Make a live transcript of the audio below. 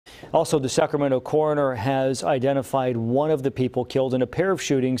Also, the Sacramento coroner has identified one of the people killed in a pair of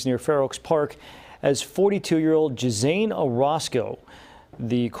shootings near Fair Oaks Park as 42-year-old Jezaine Orozco.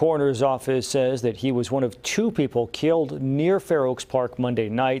 The coroner's office says that he was one of two people killed near Fair Oaks Park Monday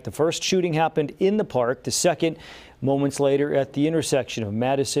night. The first shooting happened in the park, the second moments later at the intersection of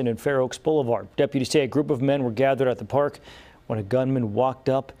Madison and Fair Oaks Boulevard. Deputies say a group of men were gathered at the park when a gunman walked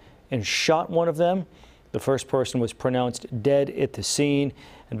up and shot one of them. The first person was pronounced dead at the scene.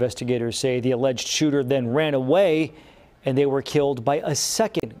 Investigators say the alleged shooter then ran away and they were killed by a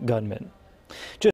second gunman.